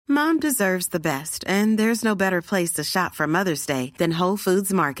Mom deserves the best, and there's no better place to shop for Mother's Day than Whole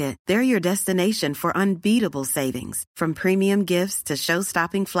Foods Market. They're your destination for unbeatable savings, from premium gifts to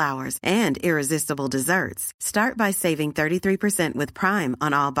show-stopping flowers and irresistible desserts. Start by saving 33% with Prime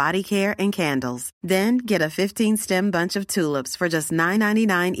on all body care and candles. Then get a 15-stem bunch of tulips for just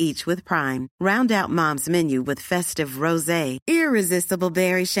 $9.99 each with Prime. Round out Mom's menu with festive rosé, irresistible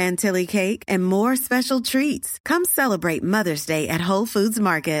berry chantilly cake, and more special treats. Come celebrate Mother's Day at Whole Foods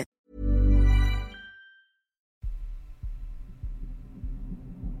Market.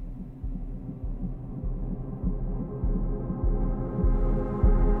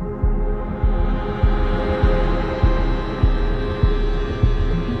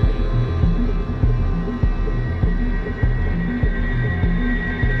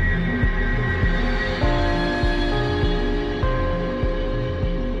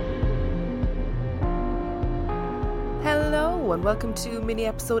 And welcome to mini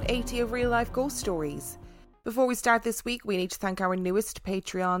episode 80 of Real Life Ghost Stories. Before we start this week, we need to thank our newest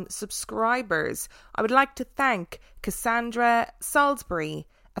Patreon subscribers. I would like to thank Cassandra Salisbury,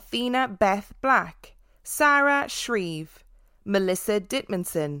 Athena Beth Black, Sarah Shreve, Melissa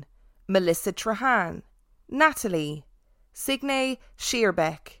Dittmanson, Melissa Trahan, Natalie, Signe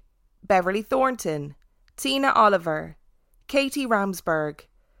Shearbeck, Beverly Thornton, Tina Oliver, Katie Ramsberg,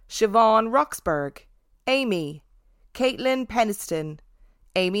 Siobhan Roxburgh, Amy, Caitlin Peniston,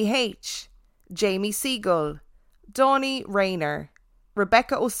 Amy H., Jamie Siegel, Donnie Rayner,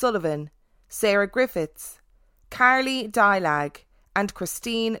 Rebecca O'Sullivan, Sarah Griffiths, Carly Dylag, and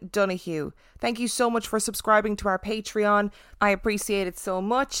Christine Donoghue. Thank you so much for subscribing to our Patreon. I appreciate it so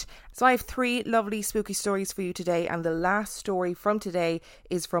much. So I have 3 lovely spooky stories for you today, and the last story from today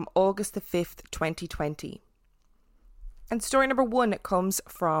is from August the 5th, 2020. And story number 1 comes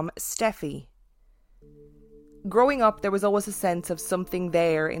from Steffi. Growing up, there was always a sense of something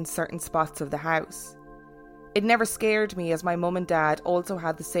there in certain spots of the house. It never scared me, as my mum and dad also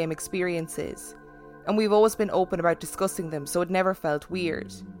had the same experiences, and we've always been open about discussing them, so it never felt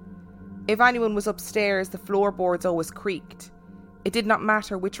weird. If anyone was upstairs, the floorboards always creaked. It did not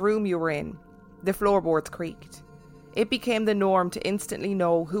matter which room you were in, the floorboards creaked. It became the norm to instantly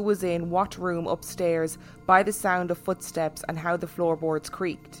know who was in what room upstairs by the sound of footsteps and how the floorboards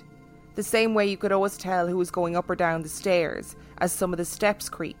creaked. The same way you could always tell who was going up or down the stairs, as some of the steps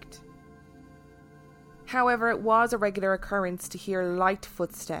creaked. However, it was a regular occurrence to hear light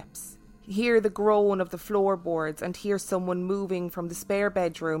footsteps, hear the groan of the floorboards, and hear someone moving from the spare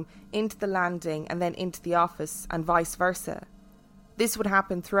bedroom into the landing and then into the office, and vice versa. This would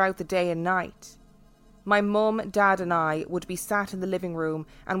happen throughout the day and night. My mum, dad and I would be sat in the living room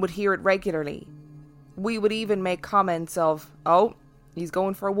and would hear it regularly. We would even make comments of, "Oh, he's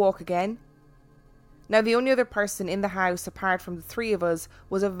going for a walk again." Now, the only other person in the house apart from the 3 of us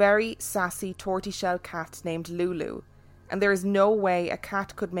was a very sassy tortoiseshell cat named Lulu, and there is no way a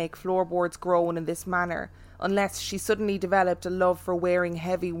cat could make floorboards groan in this manner unless she suddenly developed a love for wearing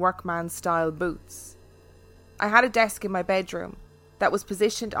heavy workman-style boots. I had a desk in my bedroom that was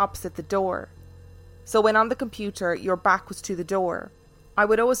positioned opposite the door, so when on the computer your back was to the door, I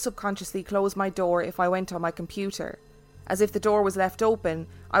would always subconsciously close my door if I went on my computer, as if the door was left open,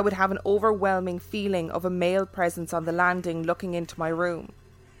 I would have an overwhelming feeling of a male presence on the landing looking into my room.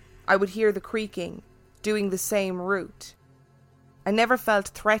 I would hear the creaking, doing the same route. I never felt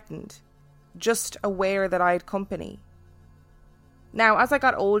threatened, just aware that I had company. Now, as I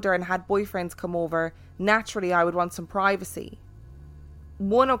got older and had boyfriends come over, naturally I would want some privacy.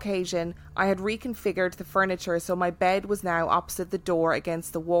 One occasion, I had reconfigured the furniture so my bed was now opposite the door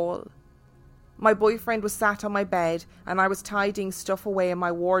against the wall. My boyfriend was sat on my bed and I was tidying stuff away in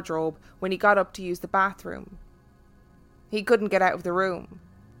my wardrobe when he got up to use the bathroom. He couldn't get out of the room.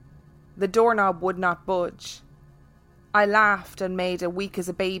 The doorknob would not budge. I laughed and made a weak as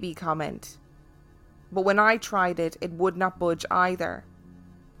a baby comment. But when I tried it, it would not budge either.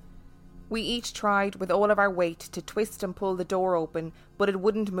 We each tried with all of our weight to twist and pull the door open, but it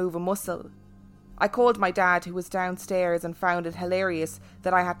wouldn't move a muscle. I called my dad, who was downstairs, and found it hilarious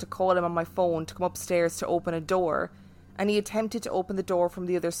that I had to call him on my phone to come upstairs to open a door, and he attempted to open the door from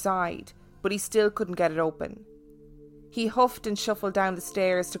the other side, but he still couldn't get it open. He huffed and shuffled down the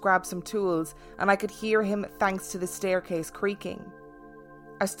stairs to grab some tools, and I could hear him thanks to the staircase creaking.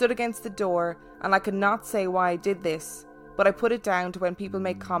 I stood against the door, and I could not say why I did this, but I put it down to when people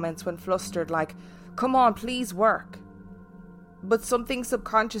make comments when flustered like, "Come on, please work." But something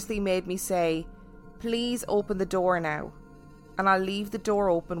subconsciously made me say, "Please open the door now, and I'll leave the door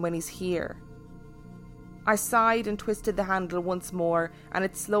open when he's here." I sighed and twisted the handle once more, and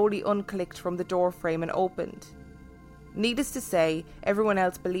it slowly unclicked from the door frame and opened. Needless to say, everyone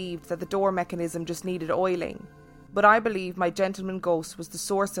else believed that the door mechanism just needed oiling, but I believe my gentleman ghost was the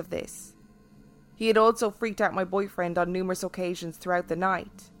source of this. He had also freaked out my boyfriend on numerous occasions throughout the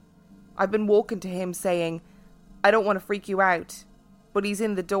night. I've been woken to him saying, "I don't want to freak you out, but he's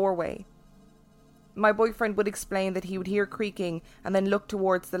in the doorway." My boyfriend would explain that he would hear creaking and then look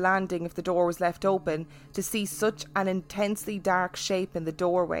towards the landing if the door was left open to see such an intensely dark shape in the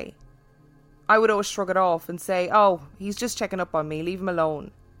doorway. I would always shrug it off and say, "Oh, he's just checking up on me, leave him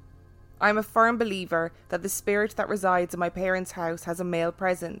alone." I am a firm believer that the spirit that resides in my parents' house has a male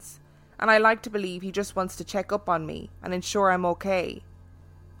presence, and I like to believe he just wants to check up on me and ensure I'm okay.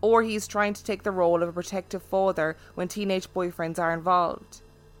 Or he is trying to take the role of a protective father when teenage boyfriends are involved.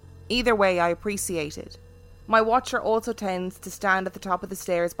 Either way, I appreciate it. My watcher also tends to stand at the top of the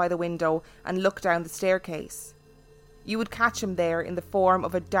stairs by the window and look down the staircase. You would catch him there in the form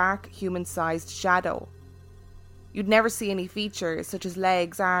of a dark human-sized shadow. You'd never see any features such as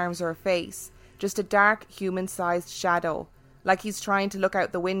legs, arms or a face, just a dark human-sized shadow, like he's trying to look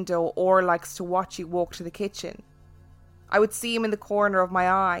out the window or likes to watch you walk to the kitchen. I would see him in the corner of my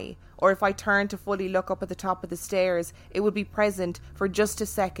eye, or if I turned to fully look up at the top of the stairs, it would be present for just a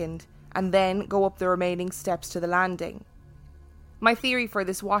second and then go up the remaining steps to the landing. My theory for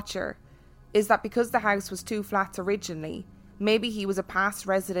this watcher is that because the house was 2 flats originally, maybe he was a past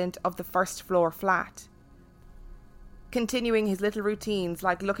resident of the first floor flat, continuing his little routines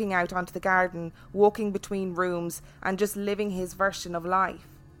like looking out onto the garden, walking between rooms and just living his version of life.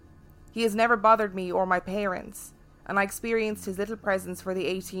 He has never bothered me or my parents, and I experienced his little presence for the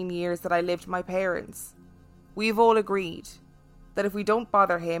 18 years that I lived with my parents. We've all agreed that if we don't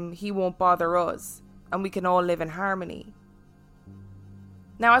bother him, he won't bother us, and we can all live in harmony.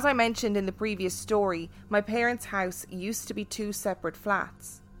 Now, as I mentioned in the previous story, my parents' house used to be 2 separate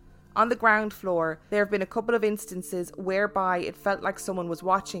flats. On the ground floor, there have been a couple of instances whereby it felt like someone was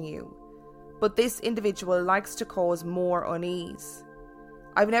watching you, but this individual likes to cause more unease.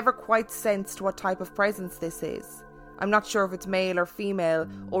 I've never quite sensed what type of presence this is. I'm not sure if it's male or female,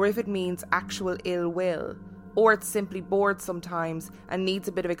 or if it means actual ill will, or it's simply bored sometimes and needs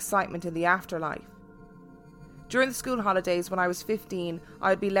a bit of excitement in the afterlife. During the school holidays when I was 15, I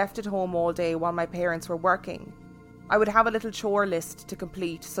would be left at home all day while my parents were working. I would have a little chore list to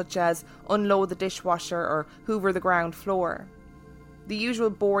complete, such as unload the dishwasher or hoover the ground floor. The usual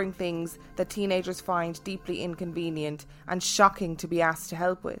boring things that teenagers find deeply inconvenient and shocking to be asked to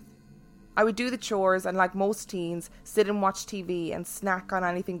help with. I would do the chores and, like most teens, sit and watch TV and snack on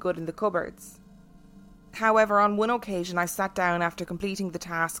anything good in the cupboards. However, on one occasion I sat down after completing the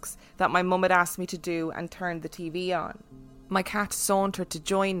tasks that my mum had asked me to do and turned the TV on. My cat sauntered to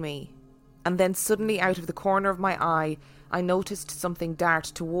join me, and then suddenly out of the corner of my eye I noticed something dart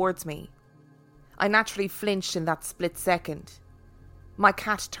towards me. I naturally flinched in that split second. My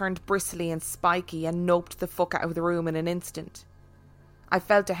cat turned bristly and spiky and noped the fuck out of the room in an instant. I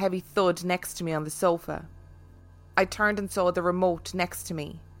felt a heavy thud next to me on the sofa. I turned and saw the remote next to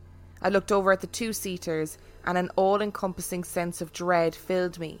me. I looked over at the 2-seaters and an all-encompassing sense of dread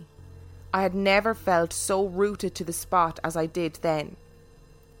filled me. I had never felt so rooted to the spot as I did then.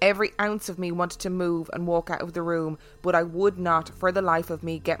 Every ounce of me wanted to move and walk out of the room, but I would not, for the life of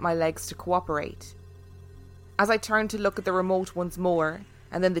me, get my legs to cooperate. As I turned to look at the remote once more,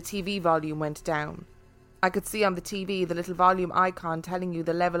 and then the TV volume went down, I could see on the TV the little volume icon telling you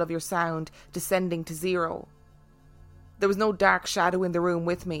the level of your sound descending to 0. There was no dark shadow in the room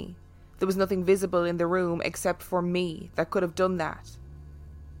with me. There was nothing visible in the room except for me that could have done that.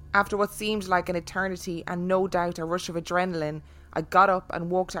 After what seemed like an eternity and no doubt a rush of adrenaline, I got up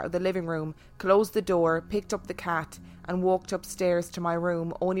and walked out of the living room, closed the door, picked up the cat and walked upstairs to my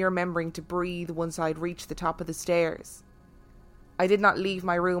room, only remembering to breathe once I'd reached the top of the stairs. I did not leave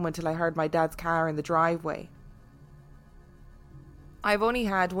my room until I heard my dad's car in the driveway. I've only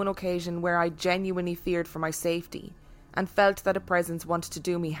had one occasion where I genuinely feared for my safety and felt that a presence wanted to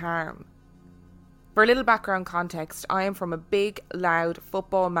do me harm. For a little background context, I am from a big, loud,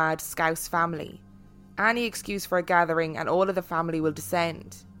 football-mad Scouse family. Any excuse for a gathering and all of the family will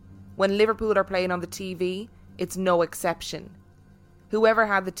descend. When Liverpool are playing on the TV, it's no exception. Whoever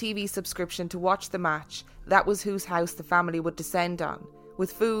had the TV subscription to watch the match, that was whose house the family would descend on,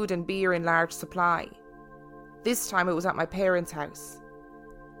 with food and beer in large supply. This time it was at my parents' house.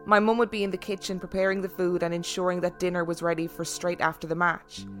 My mum would be in the kitchen preparing the food and ensuring that dinner was ready for straight after the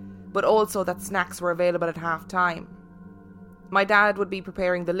match, but also that snacks were available at half time. My dad would be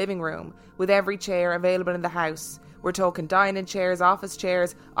preparing the living room, with every chair available in the house. We're talking dining chairs, office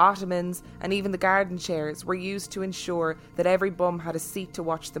chairs, ottomans, and even the garden chairs were used to ensure that every bum had a seat to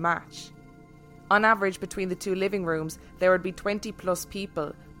watch the match. On average, between the two living rooms, there would be 20 plus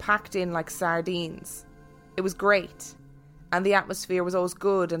people packed in like sardines. It was great, and the atmosphere was always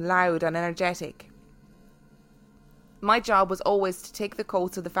good and loud and energetic. My job was always to take the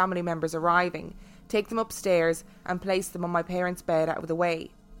coats of the family members arriving, take them upstairs and place them on my parents' bed out of the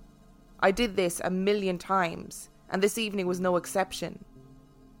way. I did this 1,000,000 times, and this evening was no exception.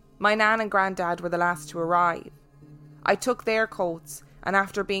 My nan and granddad were the last to arrive. I took their coats, and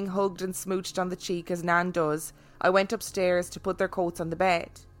after being hugged and smooched on the cheek as nan does, I went upstairs to put their coats on the bed.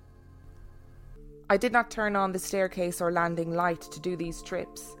 I did not turn on the staircase or landing light to do these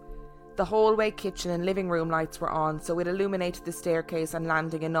trips. The hallway, kitchen and living room lights were on, so it illuminated the staircase and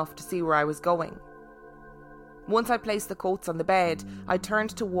landing enough to see where I was going. Once I placed the coats on the bed, I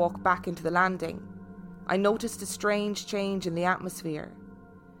turned to walk back into the landing. I noticed a strange change in the atmosphere.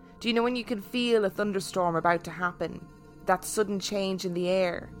 Do you know when you can feel a thunderstorm about to happen? That sudden change in the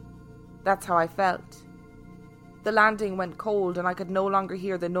air. That's how I felt. The landing went cold and I could no longer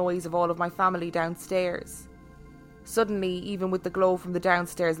hear the noise of all of my family downstairs. Suddenly, even with the glow from the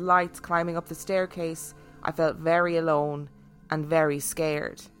downstairs lights climbing up the staircase, I felt very alone and very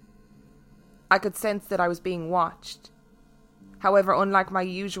scared. I could sense that I was being watched. However, unlike my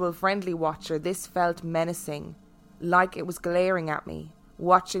usual friendly watcher, this felt menacing, like it was glaring at me,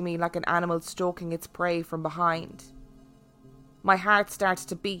 watching me like an animal stalking its prey from behind. My heart started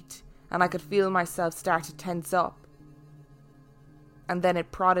to beat, and I could feel myself start to tense up. And then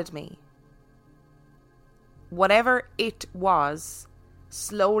it prodded me. Whatever it was,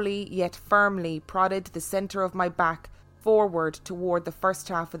 slowly yet firmly prodded the centre of my back forward toward the first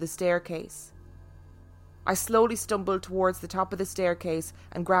half of the staircase. I slowly stumbled towards the top of the staircase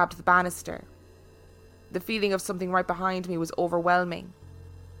and grabbed the banister. The feeling of something right behind me was overwhelming.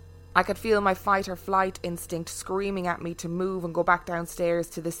 I could feel my fight or flight instinct screaming at me to move and go back downstairs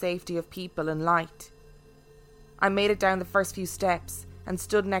to the safety of people and light. I made it down the first few steps and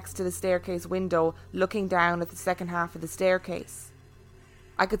stood next to the staircase window, looking down at the second half of the staircase.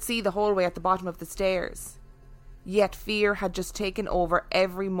 I could see the hallway at the bottom of the stairs. Yet fear had just taken over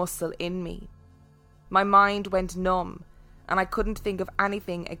every muscle in me. My mind went numb, and I couldn't think of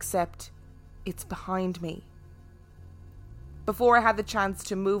anything except, it's behind me. Before I had the chance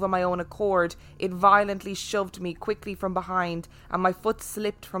to move on my own accord, it violently shoved me quickly from behind, and my foot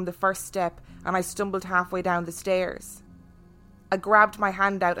slipped from the first step, and I stumbled halfway down the stairs. I grabbed my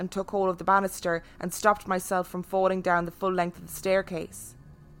hand out and took hold of the banister and stopped myself from falling down the full length of the staircase.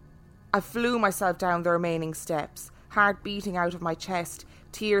 I flew myself down the remaining steps, heart beating out of my chest,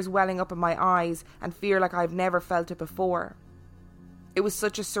 tears welling up in my eyes, and fear like I've never felt it before. It was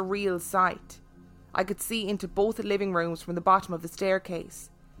such a surreal sight. I could see into both the living rooms from the bottom of the staircase.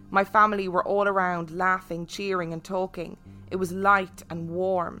 My family were all around, laughing, cheering and talking. It was light and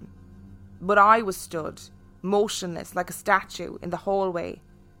warm. But I was stood, motionless like a statue, in the hallway,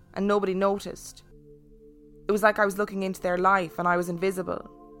 and nobody noticed. It was like I was looking into their life and I was invisible.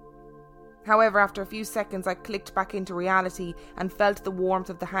 However, after a few seconds I clicked back into reality and felt the warmth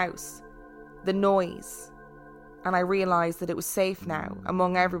of the house, the noise, and I realised that it was safe now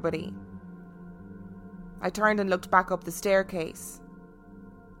among everybody. I turned and looked back up the staircase,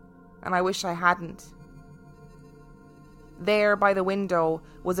 and I wish I hadn't. There by the window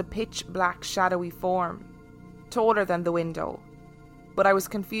was a pitch black shadowy form, taller than the window, but I was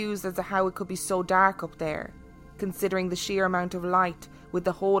confused as to how it could be so dark up there, considering the sheer amount of light with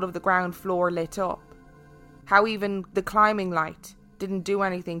the whole of the ground floor lit up. How even the climbing light didn't do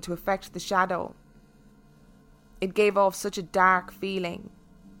anything to affect the shadow. It gave off such a dark feeling.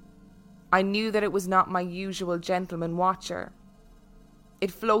 I knew that it was not my usual gentleman watcher.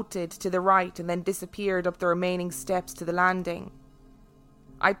 It floated to the right and then disappeared up the remaining steps to the landing.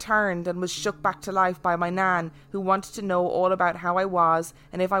 I turned and was shook back to life by my nan, who wanted to know all about how I was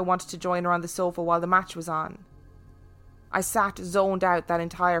and if I wanted to join her on the sofa while the match was on. I sat zoned out that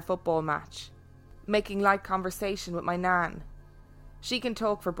entire football match, making light conversation with my nan. She can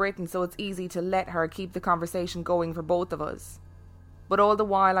talk for Britain, so it's easy to let her keep the conversation going for both of us. But all the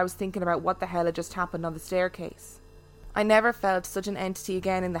while I was thinking about what the hell had just happened on the staircase. I never felt such an entity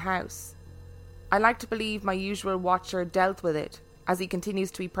again in the house. I like to believe my usual watcher dealt with it, as he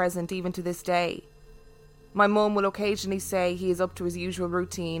continues to be present even to this day. My mum will occasionally say he is up to his usual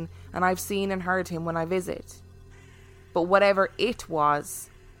routine, and I've seen and heard him when I visit. But whatever it was,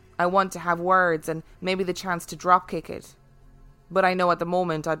 I want to have words and maybe the chance to dropkick it. But I know at the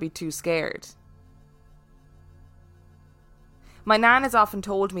moment I'd be too scared. My nan has often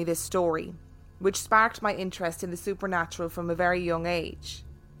told me this story, which sparked my interest in the supernatural from a very young age.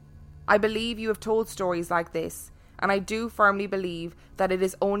 I believe you have told stories like this, and I do firmly believe that it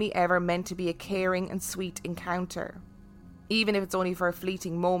is only ever meant to be a caring and sweet encounter, even if it's only for a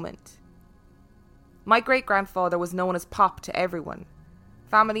fleeting moment. My great-grandfather was known as Pop to everyone.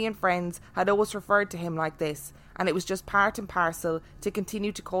 Family and friends had always referred to him like this, and it was just part and parcel to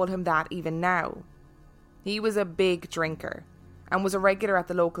continue to call him that even now. He was a big drinker, and was a regular at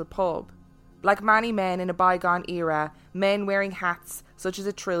the local pub. Like many men in a bygone era, men wearing hats such as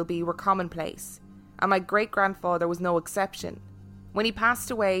a trilby were commonplace, and my great-grandfather was no exception. When he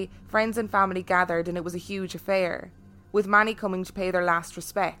passed away, friends and family gathered and it was a huge affair, with many coming to pay their last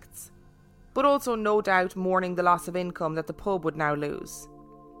respects, but also no doubt mourning the loss of income that the pub would now lose.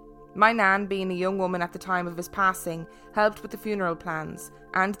 My nan, being a young woman at the time of his passing, helped with the funeral plans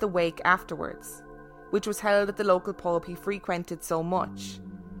and the wake afterwards, which was held at the local pub he frequented so much.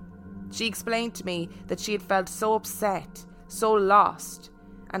 She explained to me that she had felt so upset, so lost,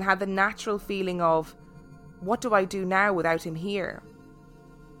 and had the natural feeling of, what do I do now without him here?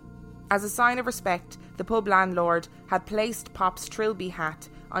 As a sign of respect, the pub landlord had placed Pop's trilby hat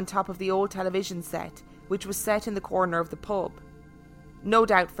on top of the old television set, which was set in the corner of the pub, no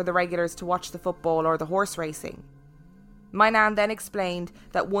doubt for the regulars to watch the football or the horse racing. My nan then explained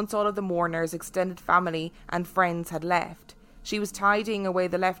that once all of the mourners, extended family and friends had left, she was tidying away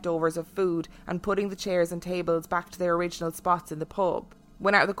the leftovers of food and putting the chairs and tables back to their original spots in the pub,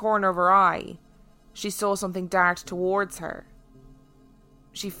 when out of the corner of her eye, she saw something dart towards her.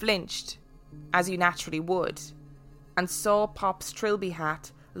 She flinched, as you naturally would, and saw Pop's trilby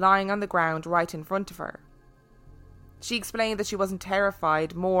hat lying on the ground right in front of her. She explained that she wasn't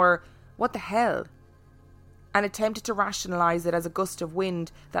terrified, more, what the hell? And attempted to rationalise it as a gust of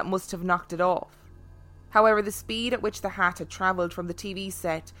wind that must have knocked it off. However, the speed at which the hat had travelled from the TV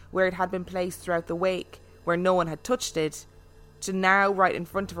set where it had been placed throughout the wake, where no one had touched it, to now right in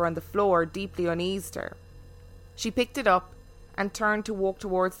front of her on the floor deeply uneased her. She picked it up and turned to walk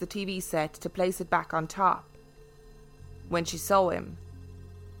towards the TV set to place it back on top, when she saw him.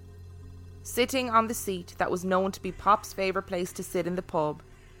 Sitting on the seat that was known to be Pop's favourite place to sit in the pub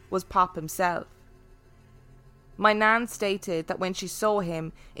was Pop himself. My nan stated that when she saw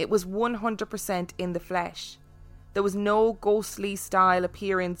him, it was 100% in the flesh. There was no ghostly style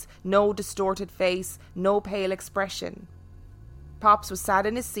appearance, no distorted face, no pale expression. Pops was sat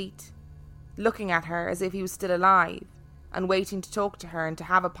in his seat, looking at her as if he was still alive, and waiting to talk to her and to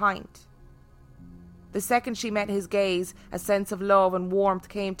have a pint. The second she met his gaze, a sense of love and warmth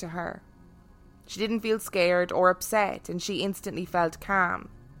came to her. She didn't feel scared or upset, and she instantly felt calm.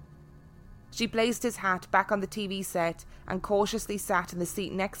 She placed his hat back on the TV set and cautiously sat in the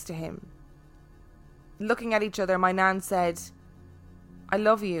seat next to him. Looking at each other, my nan said, "I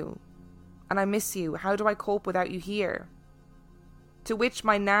love you, and I miss you. How do I cope without you here?" To which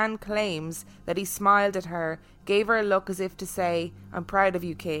my nan claims that he smiled at her, gave her a look as if to say, "I'm proud of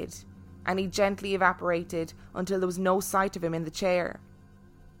you, kid," and he gently evaporated until there was no sight of him in the chair.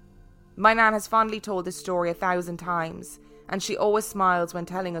 My nan has fondly told this story 1,000 times, and she always smiles when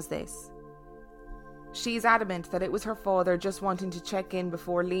telling us this. She is adamant that it was her father just wanting to check in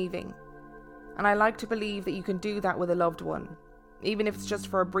before leaving, and I like to believe that you can do that with a loved one, even if it's just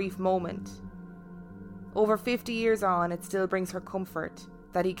for a brief moment. Over 50 years on, it still brings her comfort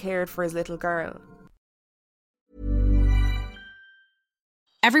that he cared for his little girl.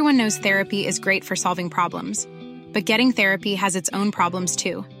 Everyone knows therapy is great for solving problems, but getting therapy has its own problems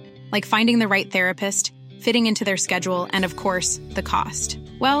too, like finding the right therapist, fitting into their schedule, and of course, the cost.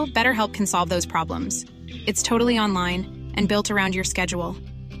 Well, BetterHelp can solve those problems. It's totally online and built around your schedule.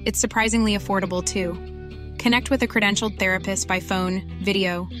 It's surprisingly affordable too. Connect with a credentialed therapist by phone,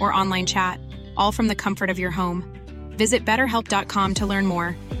 video, or online chat, all from the comfort of your home. Visit BetterHelp.com to learn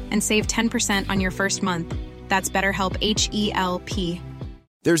more and save 10% on your first month. That's BetterHelp, H-E-L-P.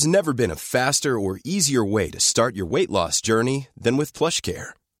 There's never been a faster or easier way to start your weight loss journey than with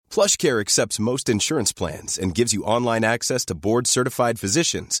PlushCare. PlushCare accepts most insurance plans and gives you online access to board-certified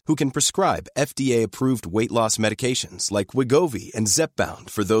physicians who can prescribe FDA-approved weight loss medications like Wegovy and Zepbound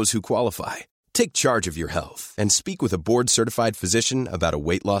for those who qualify. Take charge of your health and speak with a board-certified physician about a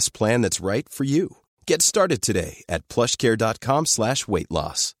weight loss plan that's right for you. Get started today at plushcare.com/weight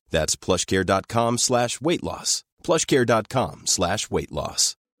loss. That's plushcare.com/weight loss. plushcare.com/weight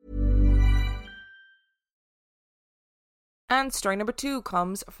loss. And story number 2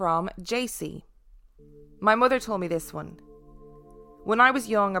 comes from JC. My mother told me this one. When I was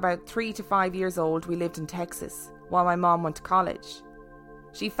young, about 3 to 5 years old, we lived in Texas while my mom went to college.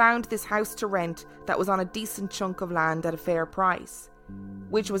 She found this house to rent that was on a decent chunk of land at a fair price,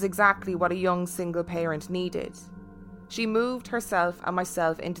 which was exactly what a young single parent needed. She moved herself and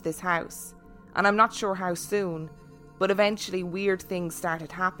myself into this house, and I'm not sure how soon, but eventually weird things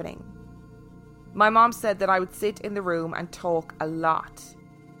started happening. My mom said that I would sit in the room and talk a lot.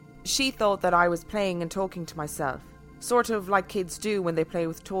 She thought that I was playing and talking to myself, sort of like kids do when they play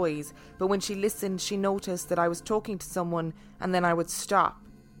with toys, but when she listened, she noticed that I was talking to someone and then I would stop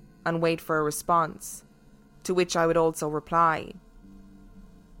and wait for a response, to which I would also reply.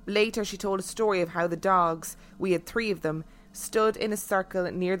 Later, she told a story of how the dogs, we had 3 of them, stood in a circle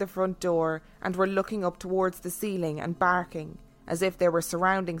near the front door and were looking up towards the ceiling and barking, as if they were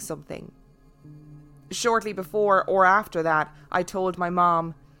surrounding something. Shortly before or after that, I told my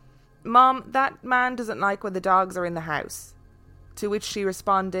mom, "Mom, that man doesn't like when the dogs are in the house." To which she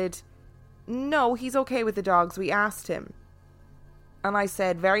responded, "No, he's okay with the dogs, we asked him." And I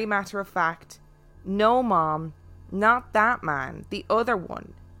said, very matter of fact, "No, Mom, not that man, the other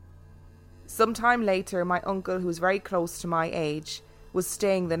one." Sometime later, my uncle, who was very close to my age, was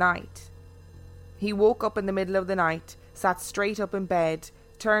staying the night. He woke up in the middle of the night, sat straight up in bed,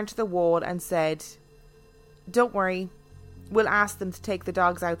 turned to the wall and said, "Don't worry, we'll ask them to take the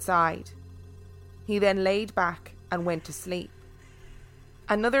dogs outside." He then laid back and went to sleep.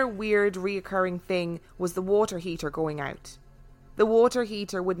 Another weird reoccurring thing was the water heater going out. The water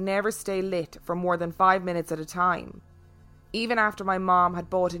heater would never stay lit for more than 5 minutes at a time. Even after my mom had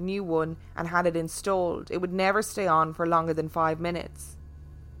bought a new one and had it installed, it would never stay on for longer than 5 minutes.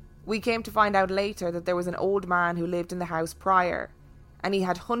 We came to find out later that there was an old man who lived in the house prior, and he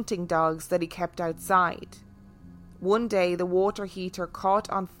had hunting dogs that he kept outside. One day the water heater caught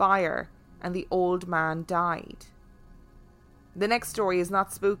on fire and the old man died. The next story is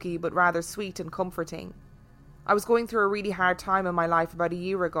not spooky but rather sweet and comforting. I was going through a really hard time in my life about a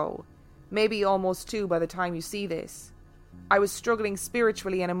year ago, maybe almost 2 by the time you see this. I was struggling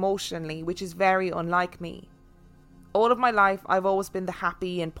spiritually and emotionally, which is very unlike me. All of my life I've always been the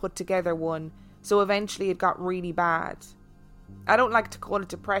happy and put together one, so eventually it got really bad. I don't like to call it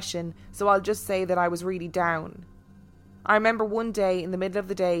depression, so I'll just say that I was really down. I remember one day in the middle of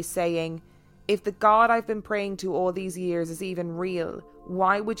the day saying, "If the God I've been praying to all these years is even real,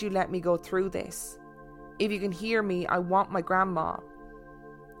 why would you let me go through this? If you can hear me, I want my grandma."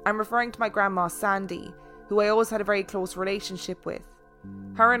 I'm referring to my grandma Sandy, who I always had a very close relationship with.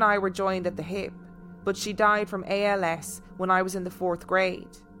 Her and I were joined at the hip, but she died from ALS when I was in the 4th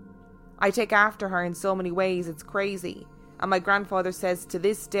grade. I take after her in so many ways, it's crazy, and my grandfather says to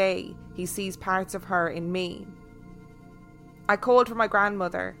this day he sees parts of her in me. I called for my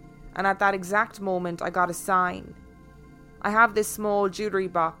grandmother, and at that exact moment I got a sign. I have this small jewellery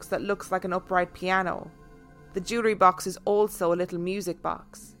box that looks like an upright piano. The jewellery box is also a little music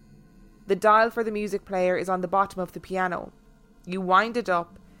box. The dial for the music player is on the bottom of the piano. You wind it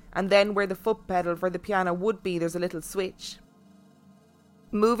up, and then where the foot pedal for the piano would be, there's a little switch.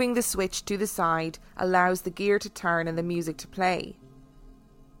 Moving the switch to the side allows the gear to turn and the music to play.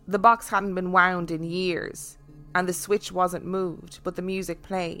 The box hadn't been wound in years, and the switch wasn't moved, but the music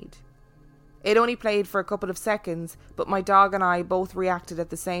played. It only played for a couple of seconds, but my dog and I both reacted at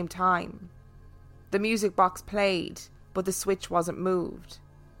the same time. The music box played, but the switch wasn't moved.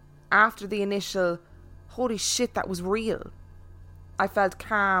 After the initial, "Holy shit, that was real," I felt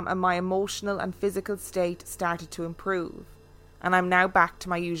calm and my emotional and physical state started to improve, and I'm now back to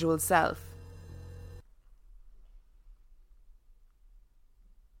my usual self.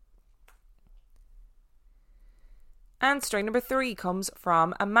 And story number 3 comes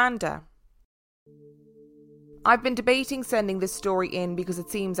from Amanda. I've been debating sending this story in because it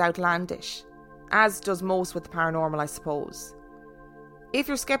seems outlandish, as does most with the paranormal, I suppose. If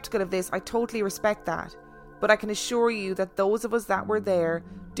you're skeptical of this, I totally respect that, but I can assure you that those of us that were there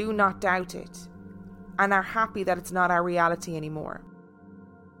do not doubt it, and are happy that it's not our reality anymore.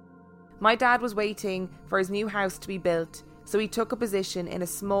 My dad was waiting for his new house to be built, so he took a position in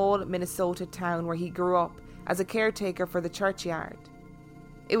a small Minnesota town where he grew up as a caretaker for the churchyard.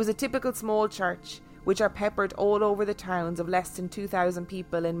 It was a typical small church, which are peppered all over the towns of less than 2,000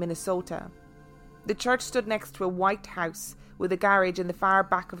 people in Minnesota. The church stood next to a white house with a garage in the far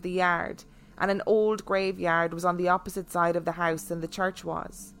back of the yard, and an old graveyard was on the opposite side of the house than the church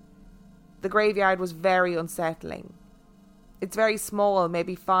was. The graveyard was very unsettling. It's very small,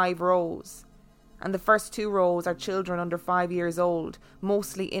 maybe 5 rows, and the first 2 rows are children under 5 years old,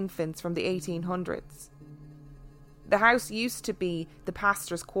 mostly infants from the 1800s. The house used to be the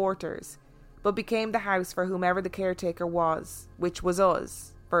pastor's quarters, but became the house for whomever the caretaker was, which was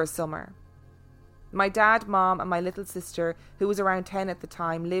us, for a summer. My dad, mom and my little sister, who was around 10 at the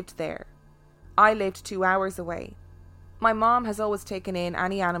time, lived there. I lived 2 hours away. My mom has always taken in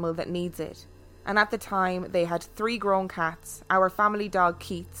any animal that needs it, and at the time they had 3 grown cats, our family dog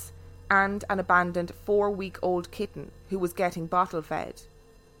Keats, and an abandoned 4-week-old kitten who was getting bottle fed.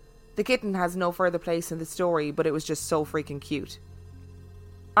 The kitten has no further place in the story, but it was just so freaking cute.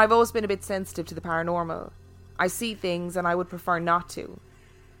 I've always been a bit sensitive to the paranormal. I see things and I would prefer not to.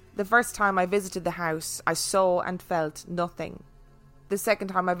 The first time I visited the house, I saw and felt nothing. The second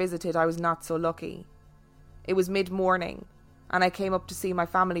time I visited, I was not so lucky. It was mid-morning, and I came up to see my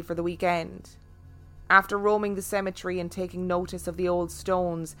family for the weekend. After roaming the cemetery and taking notice of the old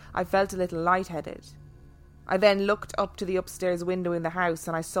stones, I felt a little lightheaded. I then looked up to the upstairs window in the house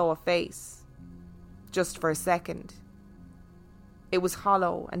and I saw a face. Just for a second. It was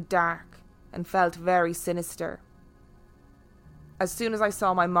hollow and dark and felt very sinister. As soon as I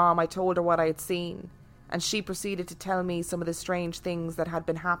saw my mom, I told her what I had seen, and she proceeded to tell me some of the strange things that had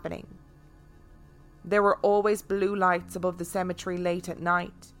been happening. There were always blue lights above the cemetery late at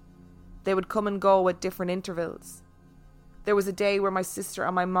night. They would come and go at different intervals. There was a day where my sister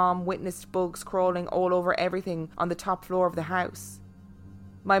and my mom witnessed bugs crawling all over everything on the top floor of the house.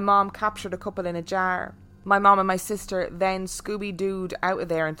 My mom captured a couple in a jar. My mom and my sister then Scooby-Dooed out of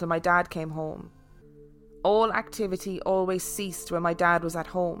there until my dad came home. All activity always ceased when my dad was at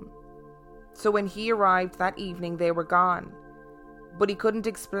home. So when he arrived that evening, they were gone. But he couldn't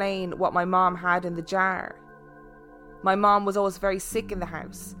explain what my mom had in the jar. My mom was always very sick in the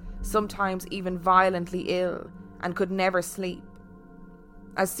house, sometimes even violently ill, and could never sleep.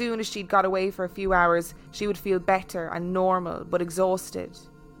 As soon as she'd got away for a few hours, she would feel better and normal, but exhausted.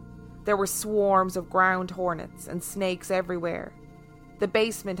 There were swarms of ground hornets and snakes everywhere. The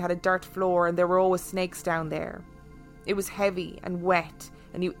basement had a dirt floor and there were always snakes down there. It was heavy and wet,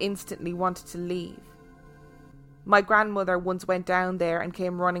 and you instantly wanted to leave. My grandmother once went down there and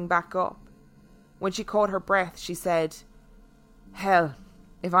came running back up. When she caught her breath, she said, "Hell,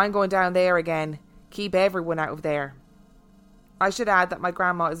 if I'm going down there again, keep everyone out of there." I should add that my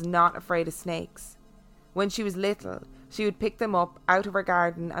grandma is not afraid of snakes. When she was little, she would pick them up out of her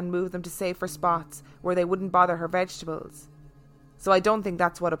garden and move them to safer spots where they wouldn't bother her vegetables. So I don't think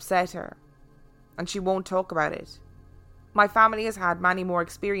that's what upset her. And she won't talk about it. My family has had many more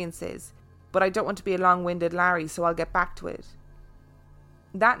experiences, but I don't want to be a long-winded Larry, so I'll get back to it.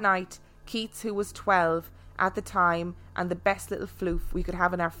 That night, Keats, who was 12 at the time and the best little floof we could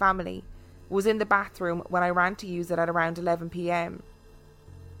have in our family, was in the bathroom when I ran to use it at around 11 p.m.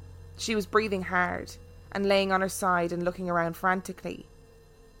 She was breathing hard and laying on her side and looking around frantically.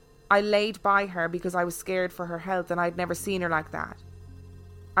 I laid by her because I was scared for her health and I'd never seen her like that.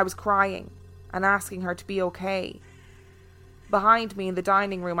 I was crying and asking her to be okay. Behind me in the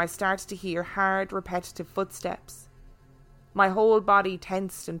dining room, I started to hear hard, repetitive footsteps. My whole body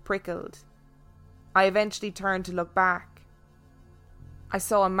tensed and prickled. I eventually turned to look back. I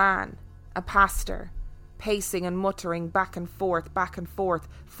saw a man, a pastor, pacing and muttering back and forth,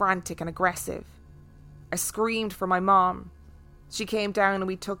 frantic and aggressive. I screamed for my mom. She came down and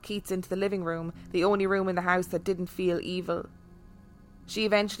we took Keats into the living room, the only room in the house that didn't feel evil. She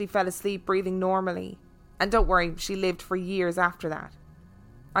eventually fell asleep, breathing normally. And don't worry, she lived for years after that.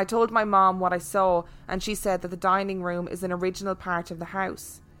 I told my mom what I saw, and she said that the dining room is an original part of the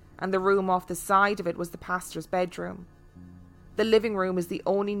house, and the room off the side of it was the pastor's bedroom. The living room is the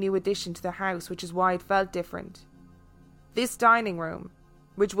only new addition to the house, which is why it felt different. This dining room,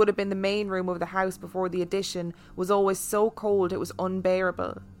 which would have been the main room of the house before the addition, was always so cold it was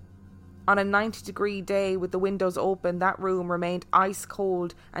unbearable. On a 90-degree day with the windows open, that room remained ice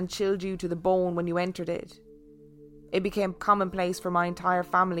cold and chilled you to the bone when you entered it. It became commonplace for my entire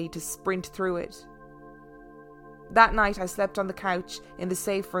family to sprint through it. That night I slept on the couch in the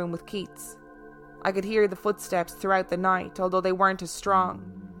safe room with Keats. I could hear the footsteps throughout the night, although they weren't as strong.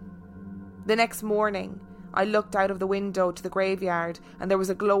 The next morning, I looked out of the window to the graveyard and there was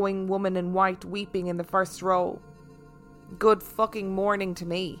a glowing woman in white weeping in the first row. Good fucking morning to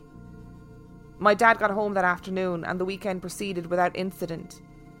me. My dad got home that afternoon and the weekend proceeded without incident.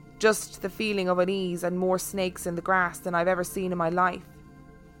 Just the feeling of unease and more snakes in the grass than I've ever seen in my life.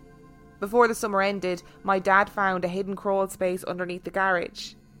 Before the summer ended, my dad found a hidden crawl space underneath the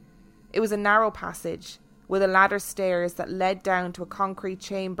garage. It was a narrow passage with a ladder stairs that led down to a concrete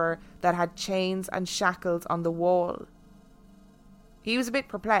chamber that had chains and shackles on the wall. He was a bit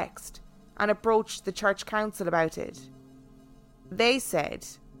perplexed and approached the church council about it. They said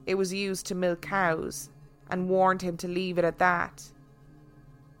it was used to milk cows and warned him to leave it at that.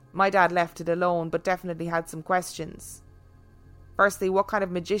 My dad left it alone, but definitely had some questions. Firstly, what kind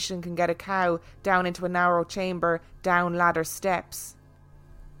of magician can get a cow down into a narrow chamber down ladder steps?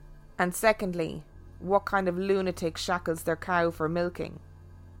 And secondly, what kind of lunatic shackles their cow for milking?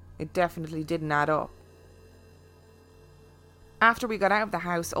 It definitely didn't add up. After we got out of the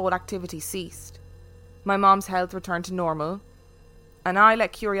house, all activity ceased. My mom's health returned to normal, and I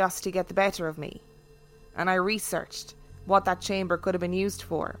let curiosity get the better of me, and I researched what that chamber could have been used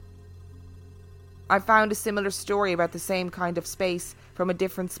for. I found a similar story about the same kind of space from a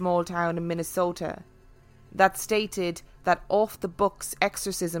different small town in Minnesota that stated that off-the-books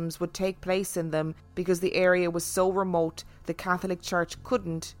exorcisms would take place in them because the area was so remote the Catholic Church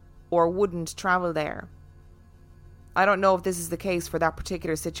couldn't or wouldn't travel there. I don't know if this is the case for that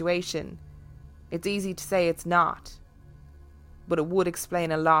particular situation. It's easy to say it's not, but it would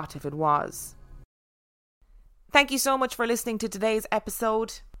explain a lot if it was. Thank you so much for listening to today's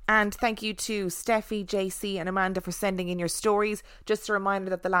episode. And thank you to Steffi, JC and Amanda for sending in your stories. Just a reminder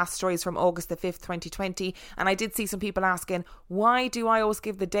that the last story is from August the 5th, 2020. And I did see some people asking, why do I always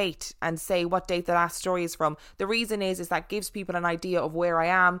give the date and say what date the last story is from? The reason is that gives people an idea of where I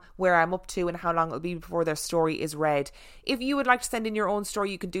am, where I'm up to and how long it'll be before their story is read. If you would like to send in your own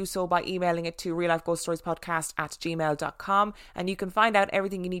story, you can do so by emailing it to reallifeghoststoriespodcast@gmail.com. And you can find out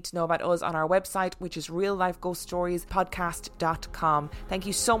everything you need to know about us on our website, which is reallifeghoststoriespodcast.com. Thank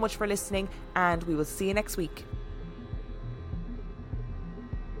you so much for listening, and we will see you next week.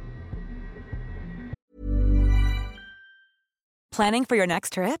 Planning for your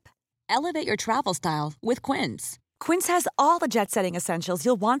next trip? Elevate your travel style with Quince. Quince has all the jet-setting essentials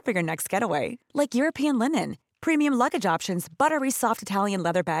you'll want for your next getaway, like European linen, premium luggage options, buttery soft Italian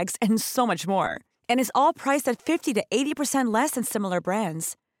leather bags, and so much more. And is all priced at 50 to 80% less than similar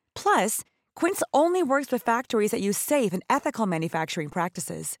brands. Plus, Quince only works with factories that use safe and ethical manufacturing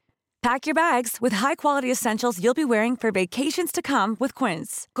practices. Pack your bags with high-quality essentials you'll be wearing for vacations to come with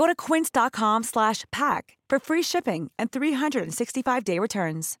Quince. Go to quince.com/pack for free shipping and 365-day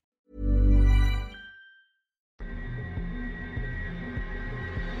returns.